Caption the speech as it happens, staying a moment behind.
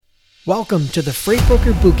Welcome to the Freight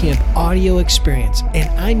Broker Bootcamp audio experience, and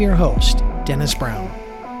I'm your host, Dennis Brown.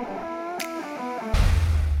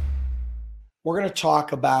 We're going to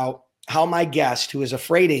talk about how my guest, who is a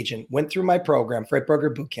freight agent, went through my program, Freight Broker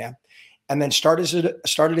Bootcamp, and then started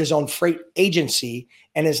his own freight agency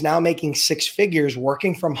and is now making six figures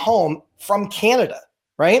working from home from Canada,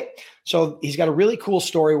 right? So he's got a really cool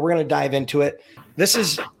story. We're going to dive into it. This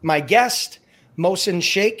is my guest, Mohsin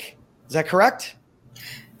Sheikh. Is that correct?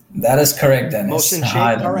 That is correct, Dennis. Mohsin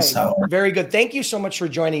Sheikh. All right. Very good. Thank you so much for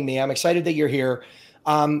joining me. I'm excited that you're here.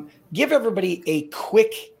 Give everybody a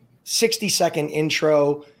quick 60-second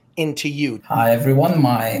intro into you. Hi, everyone.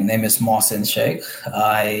 My name is Mohsin Sheikh.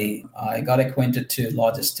 I got acquainted to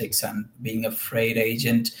logistics and being a freight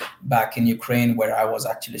agent back in Ukraine, where I was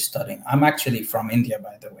actually studying. I'm actually from India,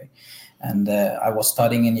 by the way. And I was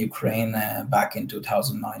studying in Ukraine back in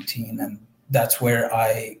 2019. And that's where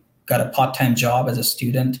I got a part-time job as a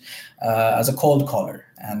student, as a cold caller,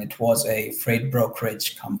 and it was a freight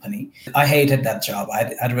brokerage company. I hated that job.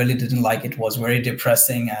 I really didn't like it. It was very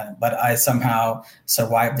depressing, but I somehow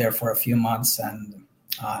survived there for a few months, and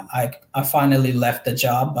I finally left the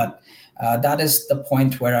job. But that is the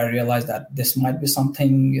point where I realized that this might be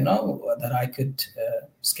something, that I could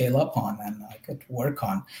scale up on and I could work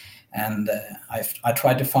on. And I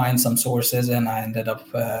tried to find some sources, and I ended up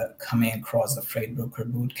coming across the Freight Broker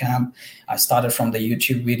Bootcamp. I started from the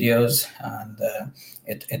YouTube videos, and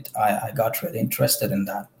I got really interested in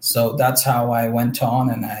that. So that's how I went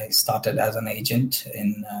on, and I started as an agent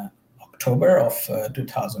in October of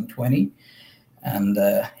 2020. And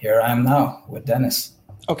here I am now with Dennis.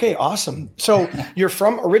 Okay, awesome. So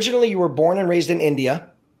originally you were born and raised in India.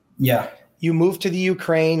 Yeah. You moved to the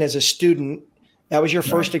Ukraine as a student. That was your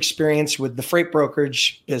first experience with the freight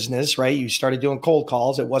brokerage business, right? You started doing cold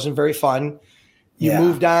calls. It wasn't very fun. You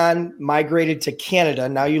moved on, migrated to Canada.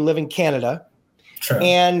 Now you live in Canada. Sure.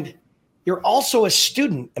 And you're also a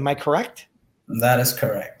student. Am I correct? That is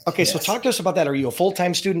correct. Okay, yes. So talk to us about that. Are you a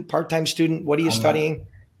full-time student, part-time student? What are you studying?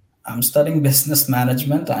 I'm studying business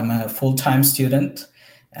management. I'm a full-time student,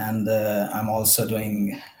 and I'm also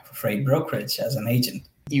doing freight brokerage as an agent.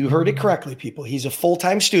 You heard it correctly, people. He's a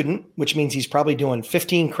full-time student, which means he's probably doing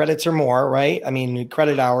 15 credits or more, right? I mean,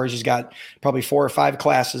 credit hours, he's got probably 4 or 5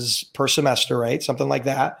 classes per semester, right? Something like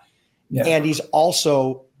that. Yeah. And he's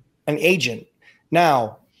also an agent.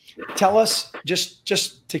 Now, tell us,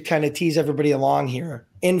 just to kind of tease everybody along here,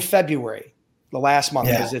 in February, the last month,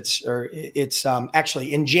 because it's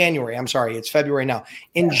actually in January. I'm sorry, it's February now.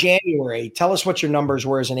 In January, tell us what your numbers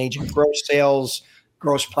were as an agent, gross sales,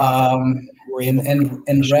 gross profit.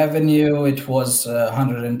 In revenue, it was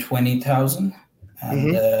 120,000,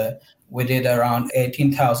 and we did around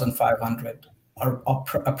 18,500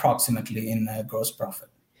 approximately in gross profit.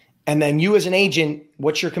 And then you as an agent,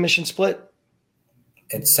 what's your commission split?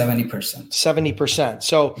 It's 70%. 70%.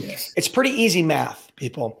 So It's pretty easy math,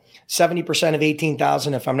 people. 70% of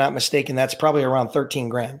 18,000, if I'm not mistaken, that's probably around 13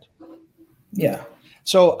 grand. Yeah.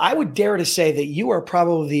 So I would dare to say that you are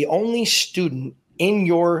probably the only student in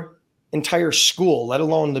your entire school, let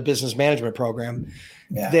alone the business management program,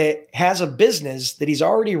 that has a business that he's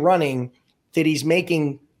already running, that he's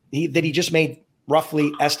making, that he just made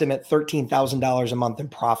roughly estimate $13,000 a month in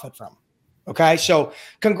profit from. Okay. So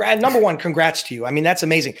number one, congrats to you. I mean, that's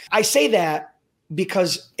amazing. I say that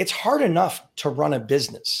because it's hard enough to run a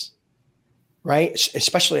business, right?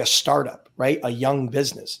 Especially a startup, right? A young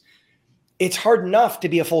business. It's hard enough to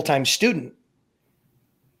be a full-time student,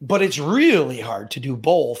 but it's really hard to do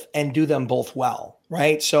both and do them both well,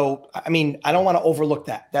 right? So, I mean, I don't want to overlook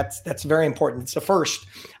that. That's very important. It's the first.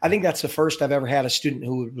 I think that's the first I've ever had a student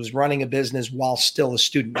who was running a business while still a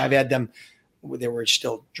student. I've had them, they were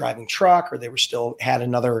still driving truck or they were still had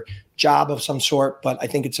another job of some sort, but I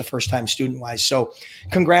think it's the first time student-wise. So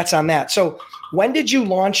congrats on that. So when did you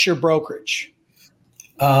launch your brokerage?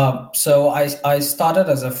 So I started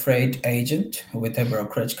as a freight agent with a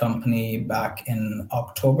brokerage company back in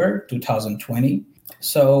October 2020.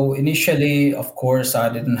 So initially, of course, I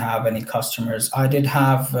didn't have any customers. I did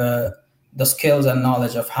have the skills and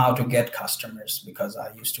knowledge of how to get customers because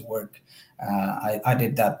I used to work. I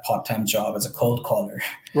did that part-time job as a cold caller.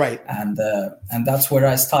 Right. And that's where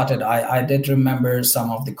I started. I did remember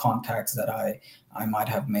some of the contacts that I might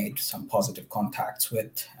have made some positive contacts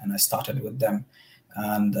with, and I started with them.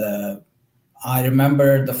 And I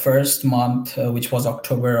remember the first month, which was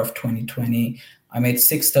October of 2020, I made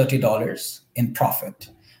 $630 in profit.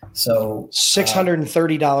 So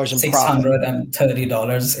 $630 in profit.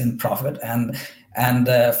 $630 in profit. And And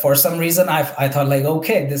for some reason, I thought like,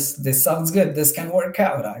 okay, this sounds good. This can work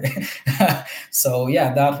out. So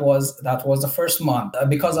yeah, that was the first month.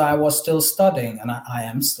 Because I was still studying, and I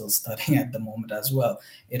am still studying at the moment as well.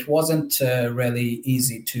 It wasn't really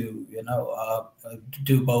easy to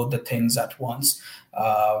do both the things at once.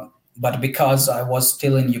 But because I was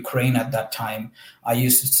still in Ukraine at that time, I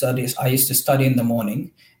used to study in the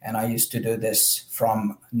morning, and I used to do this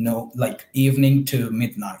from evening to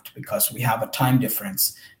midnight, because we have a time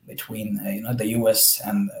difference between the US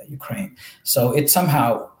and Ukraine. So it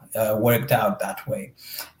somehow worked out that way.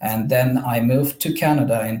 And then I moved to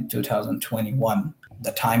Canada in 2021.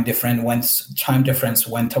 The time difference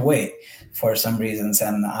went away for some reasons,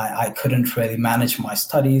 and I couldn't really manage my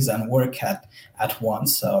studies and work at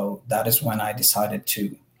once. So that is when I decided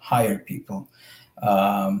to hire people.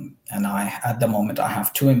 And at the moment, I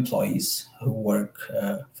have 2 employees who work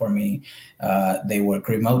for me. They work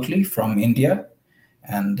remotely from India,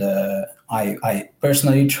 and I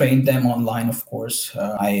personally trained them online. Of course,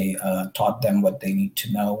 I taught them what they need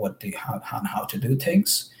to know, how to do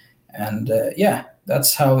things, and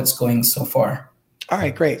that's how it's going so far. All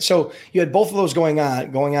right, great. So you had both of those going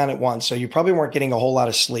on at once. So you probably weren't getting a whole lot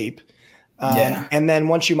of sleep. And then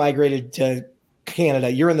once you migrated to Canada,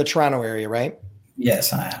 you're in the Toronto area, right?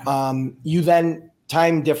 Yes, I am. You then,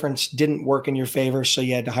 time difference didn't work in your favor, so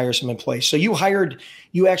you had to hire some employees. So you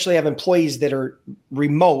actually have employees that are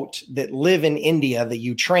remote, that live in India, that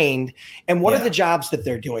you trained. And what are the jobs that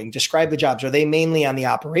they're doing? Describe the jobs. Are they mainly on the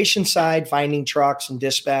operations side, finding trucks and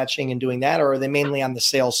dispatching and doing that, or are they mainly on the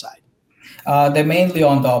sales side? They're mainly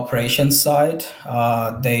on the operations side.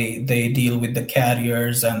 They deal with the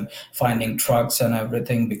carriers and finding trucks and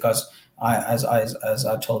everything, because as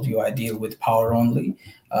I told you, I deal with power only.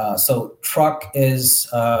 So truck is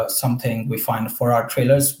something we find for our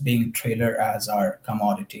trailers, being trailer as our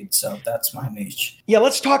commodity. So that's my niche. Yeah,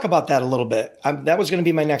 let's talk about that a little bit. That was going to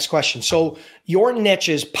be my next question. So your niche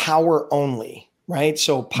is power only, right?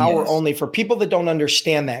 So power only. For people that don't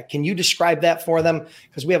understand that, can you describe that for them?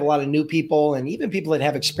 Because we have a lot of new people and even people that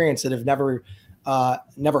have experience that have never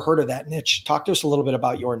heard of that niche. Talk to us a little bit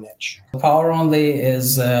about your niche. Power only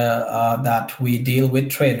is that we deal with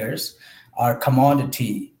trailers. Our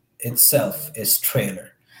commodity itself is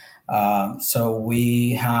trailer. So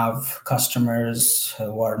we have customers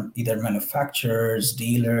who are either manufacturers,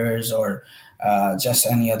 dealers, or just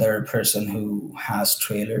any other person who has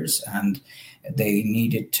trailers, and they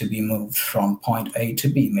need it to be moved from point A to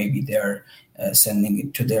B. Maybe they're sending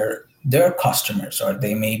it to their customers, or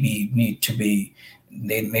they maybe need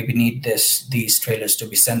these trailers to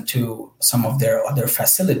be sent to some of their other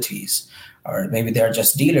facilities, or maybe they're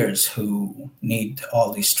just dealers who need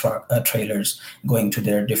all these trailers going to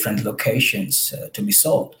their different locations to be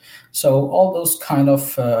sold. So all those kind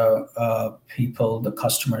of people, the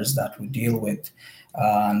customers that we deal with,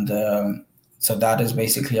 and so that is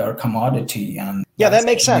basically our commodity. And that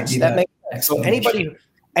makes sense. That makes sense. So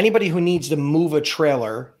anybody who needs to move a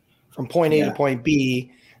trailer from point A to point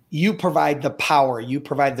B, you provide the power, you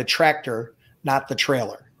provide the tractor, not the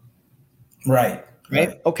trailer. Right.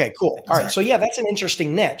 Okay, cool. Exactly. All right. So that's an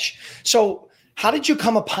interesting niche. So how did you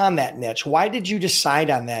come upon that niche? Why did you decide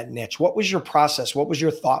on that niche? What was your process? What was your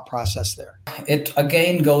thought process there? It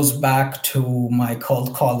again goes back to my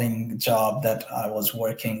cold calling job that I was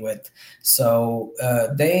working with. So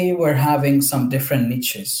they were having some different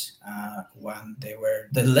niches when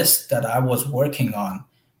the list that I was working on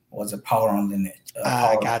was a power only niche.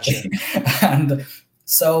 Gotcha. And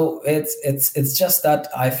so it's just that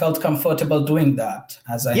I felt comfortable doing that.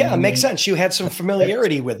 It makes sense. You had some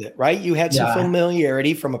familiarity with it, right? You had some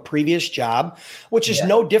familiarity from a previous job, which is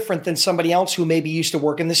no different than somebody else who maybe used to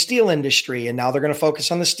work in the steel industry and now they're going to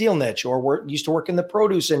focus on the steel niche, or used to work in the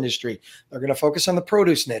produce industry. They're going to focus on the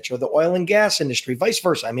produce niche, or the oil and gas industry, vice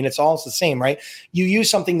versa. I mean, it's all the same, right? You use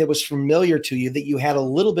something that was familiar to you, that you had a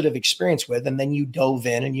little bit of experience with, and then you dove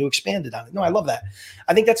in and you expanded on it. No, I love that.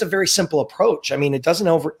 I think that's a very simple approach. I mean, it doesn't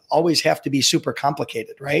always have to be super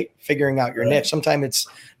complicated, right? Figuring out your niche. Sometimes it's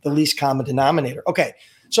the least common denominator. Okay.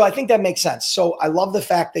 So I think that makes sense. So I love the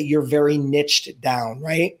fact that you're very niched down,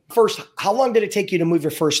 right? First, how long did it take you to move your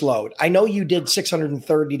first load? I know you did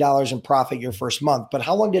 $630 in profit your first month, but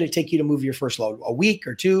how long did it take you to move your first load? A week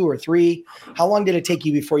or 2 or 3? How long did it take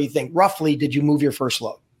you before you think roughly did you move your first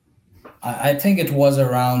load? I think it was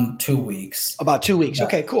around 2 weeks. About 2 weeks.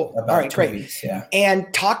 Okay, cool. All right, great. Weeks, yeah. And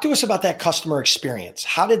talk to us about that customer experience.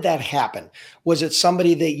 How did that happen? Was it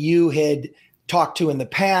somebody that you had talked to in the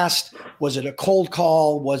past? Was it a cold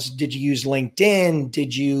call? Did you use LinkedIn?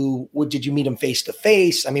 Did you meet them face to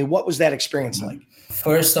face? I mean, what was that experience like?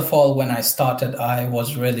 First of all, when I started, I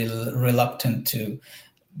was really reluctant to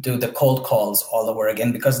do the cold calls all over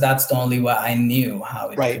again, because that's the only way I knew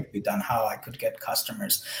how it could be done, how I could get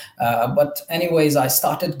customers. But anyways, I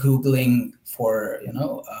started Googling for,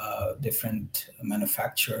 different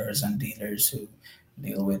manufacturers and dealers who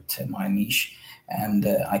deal with my niche. And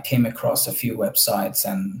I came across a few websites,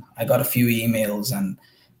 and I got a few emails, and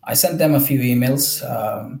I sent them a few emails.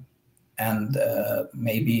 And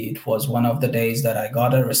maybe it was one of the days that I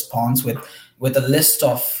got a response with a list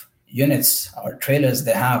of units or trailers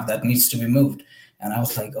they have that needs to be moved. And I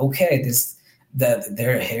was like, okay,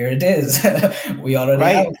 here it is. We already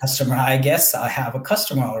have a customer. I guess I have a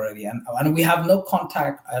customer already, and we have no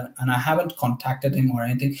contact, and I haven't contacted him or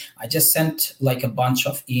anything. I just sent like a bunch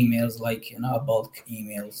of emails, like, bulk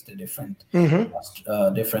emails to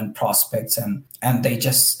different prospects, and they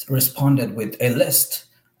just responded with a list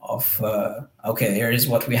of, okay, here is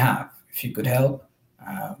what we have. If you could help,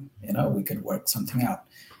 we could work something out.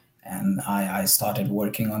 And I started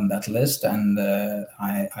working on that list, and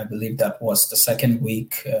I believe that was the second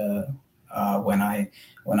week when I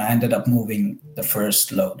ended up moving the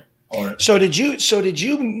first load. So did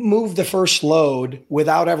you move the first load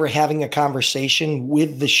without ever having a conversation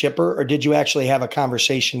with the shipper, or did you actually have a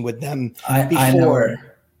conversation with them before?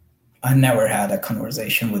 I never had a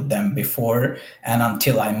conversation with them before and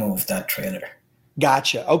until I moved that trailer.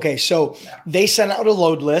 Gotcha. Okay. So they sent out a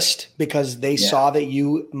load list because they saw that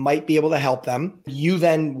you might be able to help them. You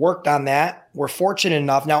then worked on that. We're fortunate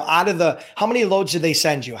enough. Now, how many loads did they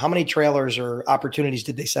send you? How many trailers or opportunities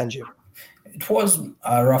did they send you? It was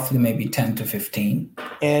roughly maybe 10 to 15.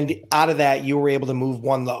 And out of that, you were able to move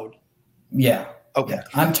one load. Yeah. Okay. Yeah.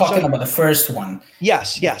 I'm talking about the first one.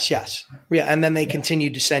 Yes. Yeah. And then they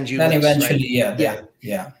continued to send you. Then lists, eventually, right?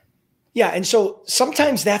 Yeah. And so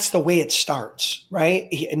sometimes that's the way it starts,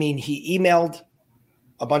 right? He emailed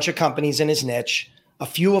a bunch of companies in his niche. A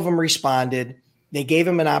few of them responded. They gave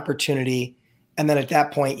him an opportunity. And then at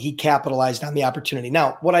that point, he capitalized on the opportunity.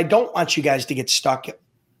 Now, what I don't want you guys to get stuck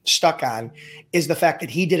on is the fact that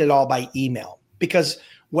he did it all by email. Because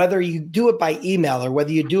whether you do it by email or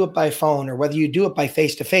whether you do it by phone or whether you do it by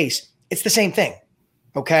face-to-face, it's the same thing,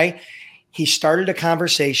 okay? He started a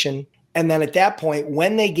conversation. And then at that point,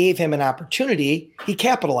 when they gave him an opportunity, he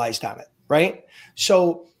capitalized on it, right?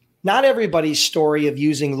 So not everybody's story of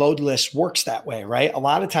using load lists works that way, right? A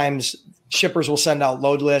lot of times shippers will send out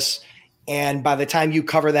load lists, and by the time you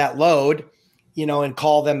cover that load, and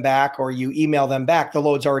call them back or you email them back, the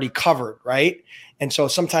load's already covered, right? And so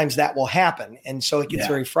sometimes that will happen. And so it gets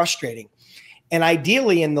very frustrating. And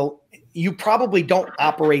ideally you probably don't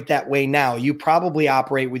operate that way now. You probably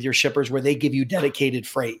operate with your shippers where they give you dedicated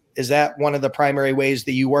freight. Is that one of the primary ways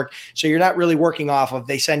that you work? So you're not really working off of,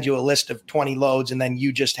 they send you a list of 20 loads and then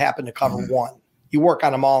you just happen to cover one. You work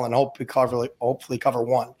on them all and hopefully cover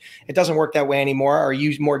one. It doesn't work that way anymore. Are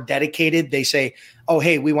you more dedicated? They say, oh,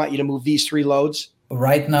 hey, we want you to move these 3 loads.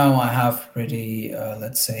 Right now I have pretty,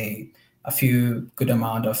 let's say, a few good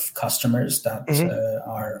amount of customers that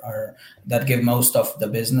are that give most of the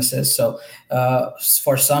businesses. So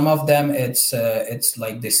for some of them, it's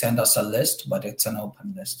like they send us a list, but it's an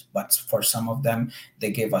open list. But for some of them,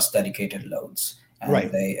 they give us dedicated loads,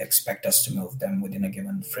 and they expect us to move them within a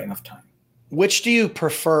given frame of time. Which do you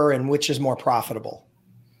prefer, and which is more profitable?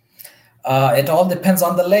 It all depends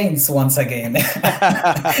on the lanes. Once again.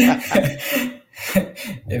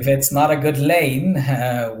 If it's not a good lane,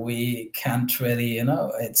 we can't really,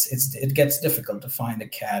 it gets difficult to find a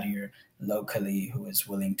carrier locally who is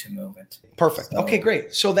willing to move it. Perfect. Okay,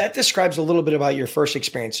 great. So that describes a little bit about your first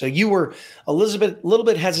experience. So you were a little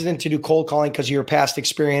bit hesitant to do cold calling because of your past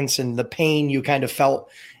experience and the pain you kind of felt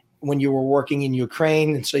when you were working in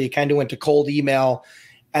Ukraine. And so you kind of went to cold email.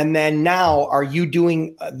 And then now, are you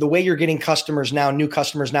doing the way you're getting customers now, new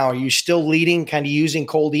customers now? Are you still leading, kind of using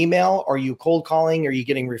cold email? Are you cold calling? Are you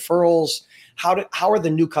getting referrals? How are the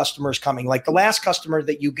new customers coming? Like the last customer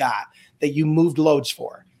that you got, that you moved loads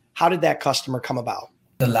for, how did that customer come about?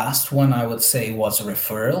 The last one I would say was a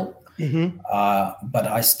referral, but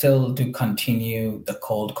I still do continue the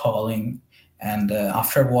cold calling. And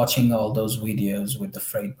after watching all those videos with the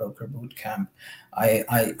Freight Broker Bootcamp,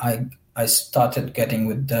 I started getting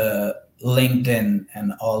with the LinkedIn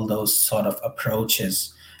and all those sort of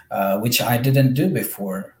approaches, which I didn't do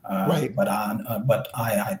before. But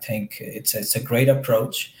I think it's a great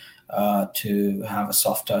approach. to have a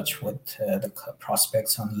soft touch with the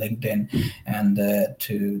prospects on LinkedIn, and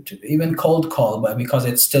to even cold call, but because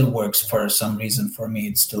it still works for some reason. For me,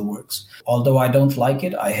 it still works. Although I don't like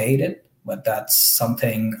it, I hate it, but that's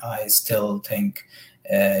something I still think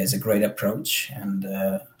is a great approach. And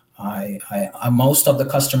I most of the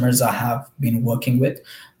customers I have been working with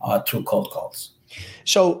are through cold calls.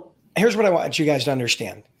 So here's what I want you guys to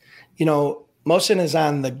understand. Mohsin is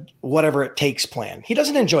on the whatever it takes plan. He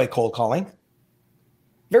doesn't enjoy cold calling.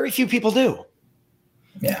 Very few people do.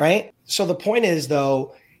 Yeah. Right. So the point is,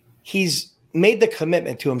 though, he's made the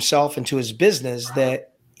commitment to himself and to his business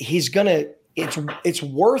that he's it's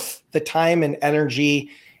worth the time and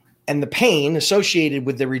energy and the pain associated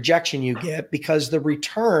with the rejection you get, because the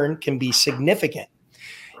return can be significant.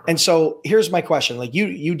 And so here's my question. Like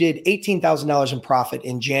you did $18,000 in profit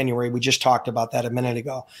in January. We just talked about that a minute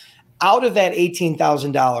ago. Out of that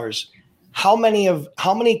 $18,000, how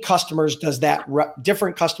many customers does that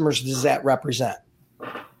different customers does that represent?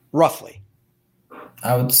 Roughly.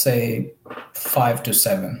 I would say 5 to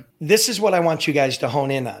 7. This is what I want you guys to hone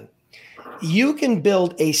in on. You can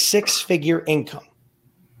build a 6-figure income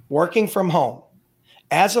working from home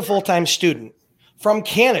as a full-time student from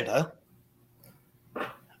Canada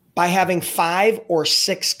by having 5 or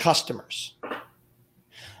 6 customers.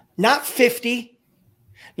 Not 50,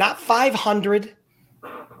 not 500,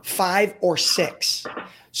 5 or 6.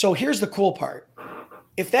 So here's the cool part.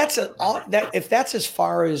 If that's as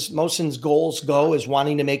far as Mohsin's goals go, is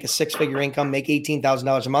wanting to make a 6-figure income, make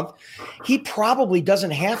 $18,000 a month, he probably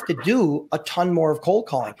doesn't have to do a ton more of cold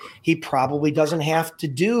calling. He probably doesn't have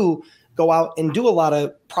to go out and do a lot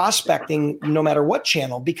of prospecting, no matter what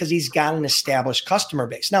channel, because he's got an established customer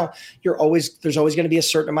base. Now, there's always going to be a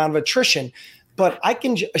certain amount of attrition, but I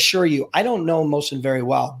can assure you, I don't know Mohsin very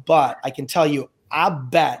well, but I can tell you, I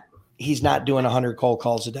bet he's not doing 100 cold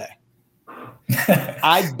calls a day.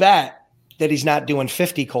 I bet that he's not doing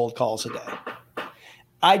 50 cold calls a day.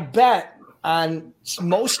 I bet on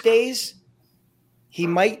most days he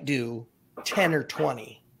might do 10 or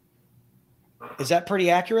 20. Is that pretty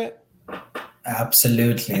accurate?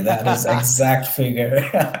 Absolutely. That is exact figure.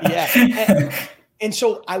 Yeah. And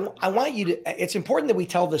so I want you to, it's important that we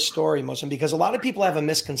tell this story, Mohsin, because a lot of people have a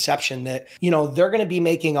misconception that, they're going to be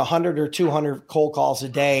making 100 or 200 cold calls a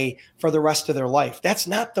day for the rest of their life. That's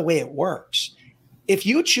not the way it works. If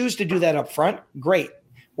you choose to do that up front, great.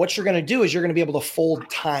 What you're going to do is you're going to be able to fold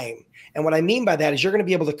time. And what I mean by that is you're going to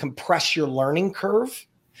be able to compress your learning curve.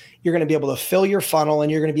 You're going to be able to fill your funnel, and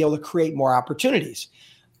you're going to be able to create more opportunities.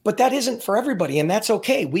 But that isn't for everybody, and that's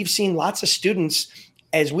okay. We've seen lots of students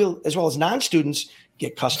as well as non-students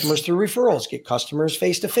get customers through referrals, get customers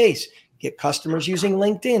face-to-face, get customers using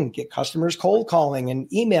LinkedIn, get customers cold calling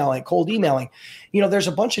and emailing, cold emailing. There's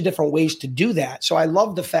a bunch of different ways to do that. So I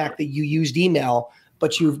love the fact that you used email,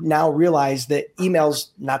 but you've now realized that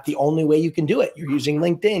email's not the only way you can do it. You're using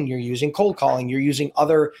LinkedIn, you're using cold calling, you're using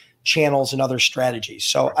other channels and other strategies.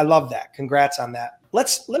 So I love that. Congrats on that.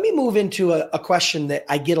 Let me move into a question that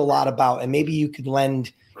I get a lot about, and maybe you could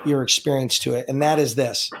lend your experience to it. And that is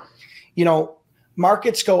this,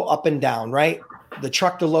 markets go up and down, right? The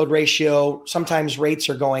truck to load ratio, sometimes rates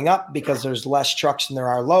are going up because there's less trucks than there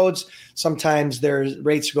are loads. Sometimes there's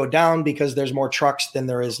rates go down because there's more trucks than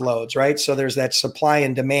there is loads, right? So there's that supply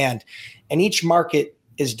and demand, and each market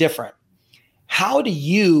is different. How do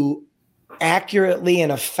you accurately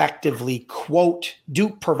and effectively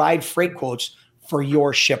provide freight quotes for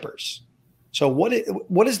your shippers? So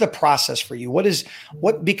what is the process for you?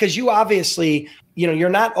 Because you obviously, you're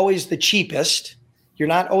not always the cheapest. You're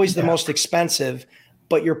not always the most expensive,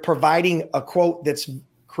 but you're providing a quote that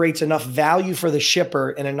creates enough value for the shipper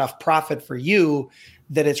and enough profit for you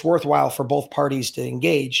that it's worthwhile for both parties to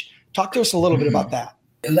engage. Talk to us a little bit about that.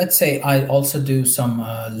 Let's say I also do some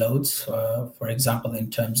loads, for example, in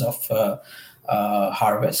terms of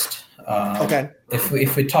harvest. Okay. If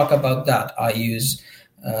we talk about that, I use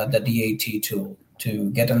the DAT tool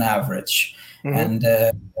to get an average. Mm-hmm.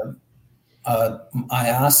 And I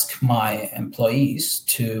ask my employees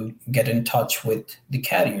to get in touch with the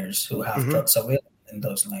carriers who have trucks available in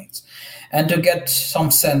those lanes, and to get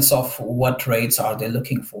some sense of what rates are they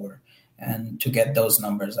looking for, and to get those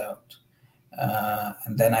numbers out.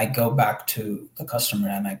 And then I go back to the customer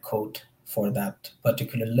and I quote for that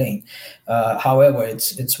particular lane. However,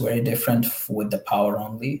 it's very different with the power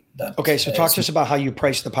only. Okay, so talk to us about how you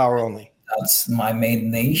price the power only. That's my main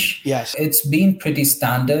niche. Yes. It's been pretty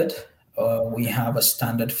standard. We have a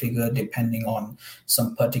standard figure depending on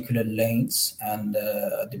some particular lanes, and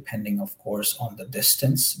depending, of course, on the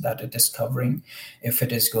distance that it is covering. If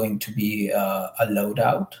it is going to be a load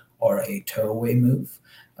out or a towaway move,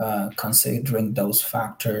 considering those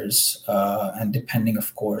factors and depending,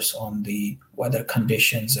 of course, on the weather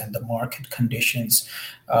conditions and the market conditions,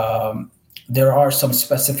 there are some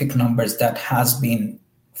specific numbers that has been,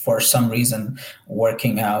 for some reason,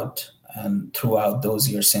 working out and throughout those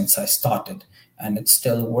years since I started, and it's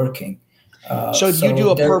still working. So you do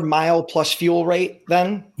a per mile plus fuel rate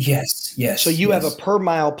then? Yes. So you have a per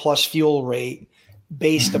mile plus fuel rate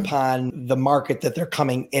based upon the market that they're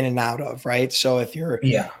coming in and out of, right? So if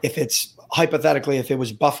it's hypothetically, if it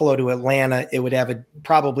was Buffalo to Atlanta, it would have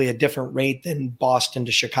probably a different rate than Boston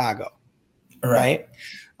to Chicago, right?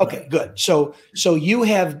 Okay, good. So you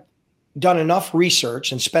have done enough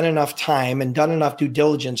research and spent enough time and done enough due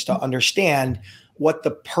diligence to understand what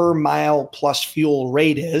the per mile plus fuel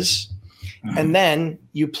rate is. And then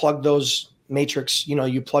you plug those matrix,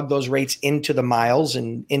 you plug those rates into the miles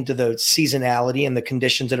and into the seasonality and the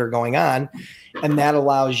conditions that are going on. And that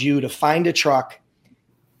allows you to find a truck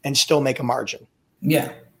and still make a margin.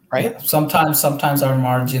 Yeah. Right. Yeah. Sometimes our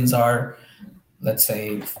margins are, let's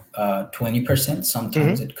say, 20%.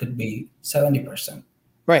 Sometimes it could be 70%.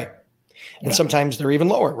 Right. And sometimes they're even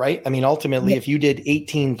lower, right? I mean, ultimately, if you did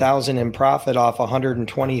 18,000 in profit off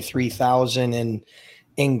 123,000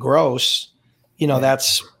 in gross,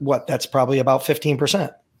 that's probably about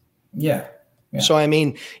 15%. Yeah. So, I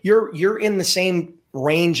mean, you're in the same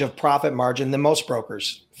range of profit margin than most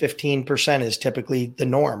brokers. 15% is typically the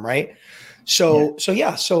norm, right? So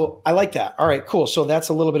I like that. All right, cool. So that's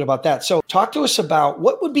a little bit about that. So talk to us about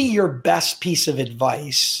what would be your best piece of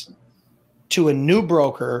advice to a new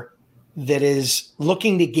broker that is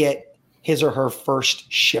looking to get his or her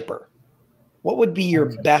first shipper. What would be your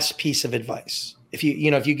best piece of advice? If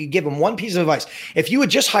you could give them one piece of advice, if you had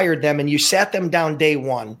just hired them and you sat them down day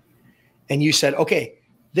one and you said, okay,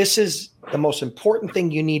 this is the most important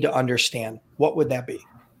thing you need to understand, what would that be?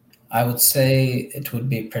 I would say it would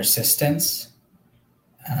be persistence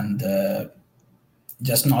and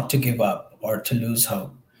just not to give up or to lose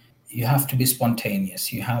hope. You have to be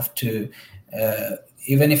spontaneous. You have to,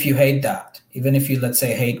 even if you hate that, even if you, let's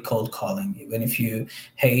say, hate cold calling, even if you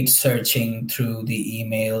hate searching through the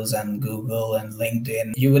emails and Google and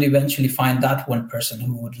LinkedIn, you would eventually find that one person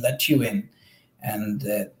who would let you in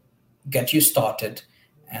and get you started,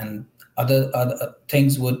 and other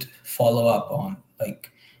things would follow up on.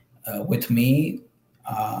 Like with me,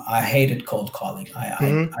 I hated cold calling.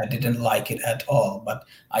 I didn't like it at all, but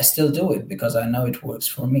I still do it because I know it works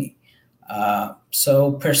for me.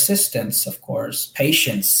 So persistence, of course,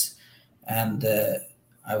 patience, and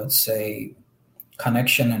I would say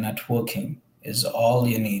connection and networking is all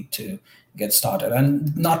you need to get started,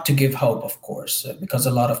 and not to give hope, of course, because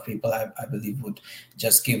a lot of people, I believe, would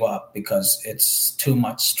just give up because it's too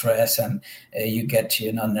much stress, and you get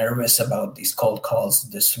nervous about these cold calls,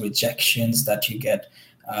 these rejections that you get,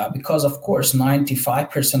 because of course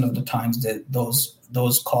 95% of the times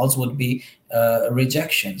those calls would be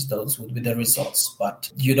rejections. Those would be the results, but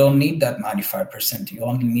you don't need that 95%. You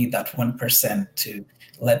only need that 1% to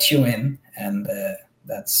let you in, and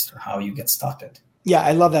that's how you get started. Yeah,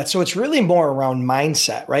 I love that. So it's really more around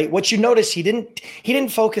mindset, right? What you notice, he didn't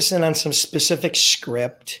focus in on some specific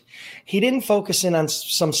script. He didn't focus in on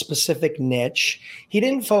some specific niche. He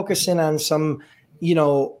didn't focus in on some,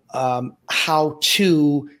 how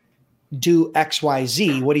to do X, Y,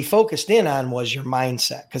 Z. What he focused in on was your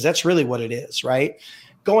mindset, because that's really what it is, right?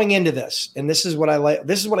 Going into this, and this is what I like.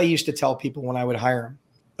 This is what I used to tell people when I would hire them.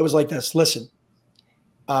 It was like this: listen,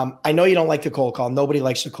 I know you don't like the cold call. Nobody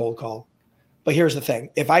likes the cold call. But here's the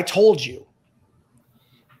thing. If I told you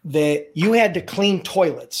that you had to clean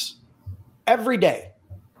toilets every day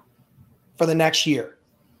for the next year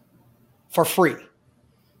for free,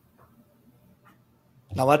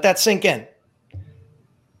 now let that sink in.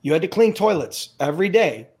 You had to clean toilets every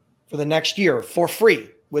day for the next year for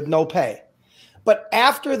free with no pay. But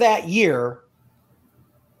after that year,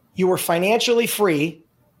 you were financially free,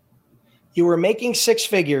 you were making six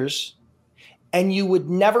figures, and you would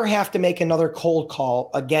never have to make another cold call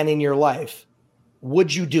again in your life.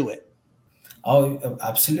 Would you do it? Oh,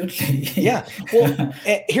 absolutely. Yeah. Well,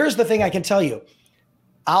 here's the thing I can tell you.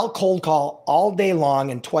 I'll cold call all day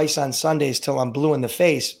long and twice on Sundays till I'm blue in the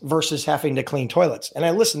face versus having to clean toilets. And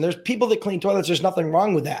there's people that clean toilets. There's nothing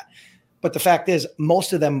wrong with that. But the fact is,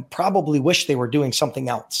 most of them probably wish they were doing something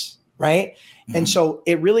else, right? Mm-hmm. And so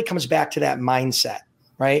it really comes back to that mindset.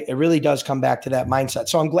 Right? It really does come back to that mindset.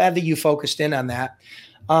 So I'm glad that you focused in on that.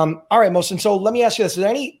 All right, Mohsin. So let me ask you this. Is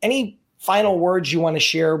there any final words you want to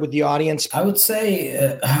share with the audience? I would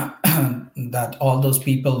say that all those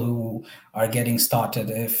people who are getting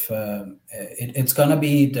started, it's going to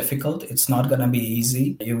be difficult. It's not going to be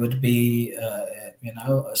easy. You would be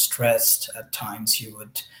stressed at times. You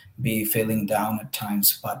would be feeling down at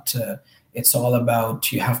times, but it's all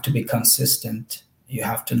about, you have to be consistent. You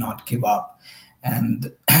have to not give up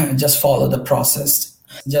and just follow the process.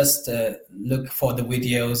 Just look for the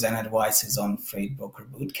videos and advices on Freight Broker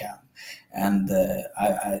Bootcamp. And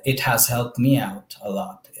it has helped me out a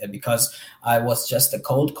lot because I was just a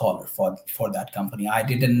cold caller for that company. I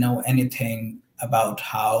didn't know anything about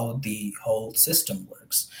how the whole system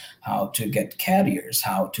works, how to get carriers,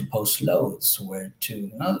 how to post loads, where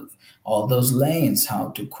to, all those lanes, how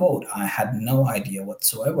to quote. I had no idea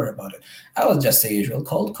whatsoever about it. I was just a usual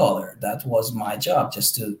cold caller. That was my job,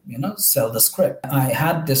 just to, sell the script. I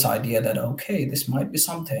had this idea that, okay, this might be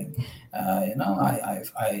something, I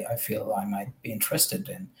feel I might be interested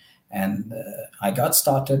in. And I got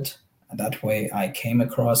started. That way I came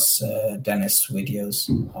across Dennis videos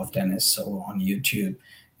of Dennis on YouTube,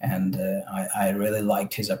 and I really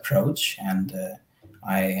liked his approach, and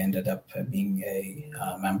I ended up being a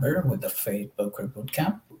member with the Freight Broker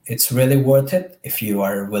Bootcamp. It's really worth it if you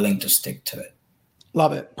are willing to stick to it.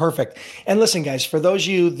 Love it. Perfect. And listen, guys, for those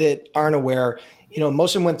of you that aren't aware,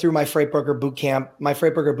 Mohsen went through my Freight Broker Bootcamp. My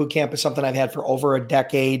Freight Broker Bootcamp is something I've had for over a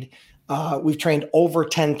decade. We've trained over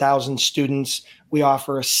 10,000 students. We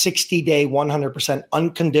offer a 60-day, 100%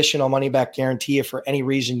 unconditional money-back guarantee. If for any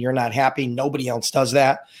reason you're not happy, nobody else does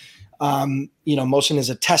that. Mohsen is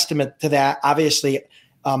a testament to that. Obviously,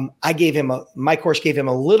 my course gave him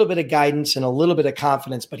a little bit of guidance and a little bit of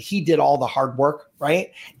confidence, but he did all the hard work,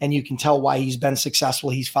 right? And you can tell why he's been successful.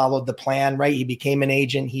 He's followed the plan, right? He became an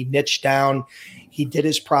agent. He niched down. He did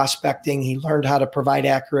his prospecting. He learned how to provide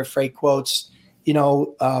accurate freight quotes.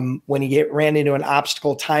 When he ran into an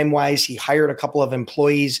obstacle time-wise, he hired a couple of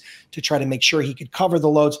employees to try to make sure he could cover the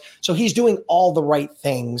loads. So he's doing all the right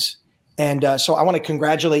things. And so I want to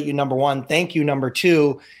congratulate you, number one. Thank you, number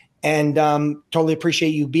two. And totally appreciate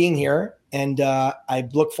you being here. And I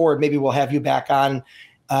look forward, maybe we'll have you back on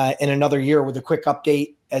in another year with a quick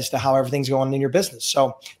update as to how everything's going in your business.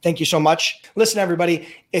 So thank you so much. Listen, everybody,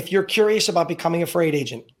 if you're curious about becoming a freight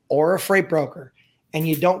agent or a freight broker, and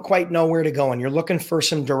you don't quite know where to go and you're looking for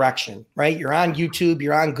some direction, right? You're on YouTube,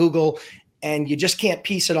 you're on Google, and you just can't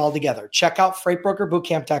piece it all together. Check out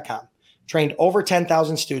freightbrokerbootcamp.com. Trained over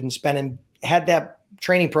 10,000 students, had that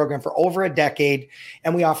training program for over a decade,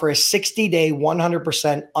 and we offer a 60-day,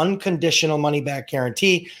 100% unconditional money-back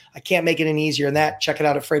guarantee. I can't make it any easier than that. Check it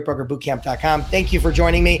out at freightbrokerbootcamp.com. Thank you for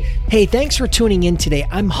joining me. Hey, thanks for tuning in today.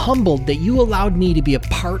 I'm humbled that you allowed me to be a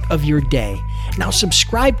part of your day. Now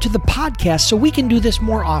subscribe to the podcast so we can do this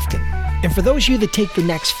more often. And for those of you that take the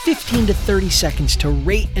next 15 to 30 seconds to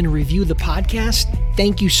rate and review the podcast,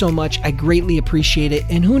 thank you so much. I greatly appreciate it.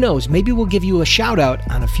 And who knows, maybe we'll give you a shout out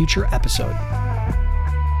on a future episode.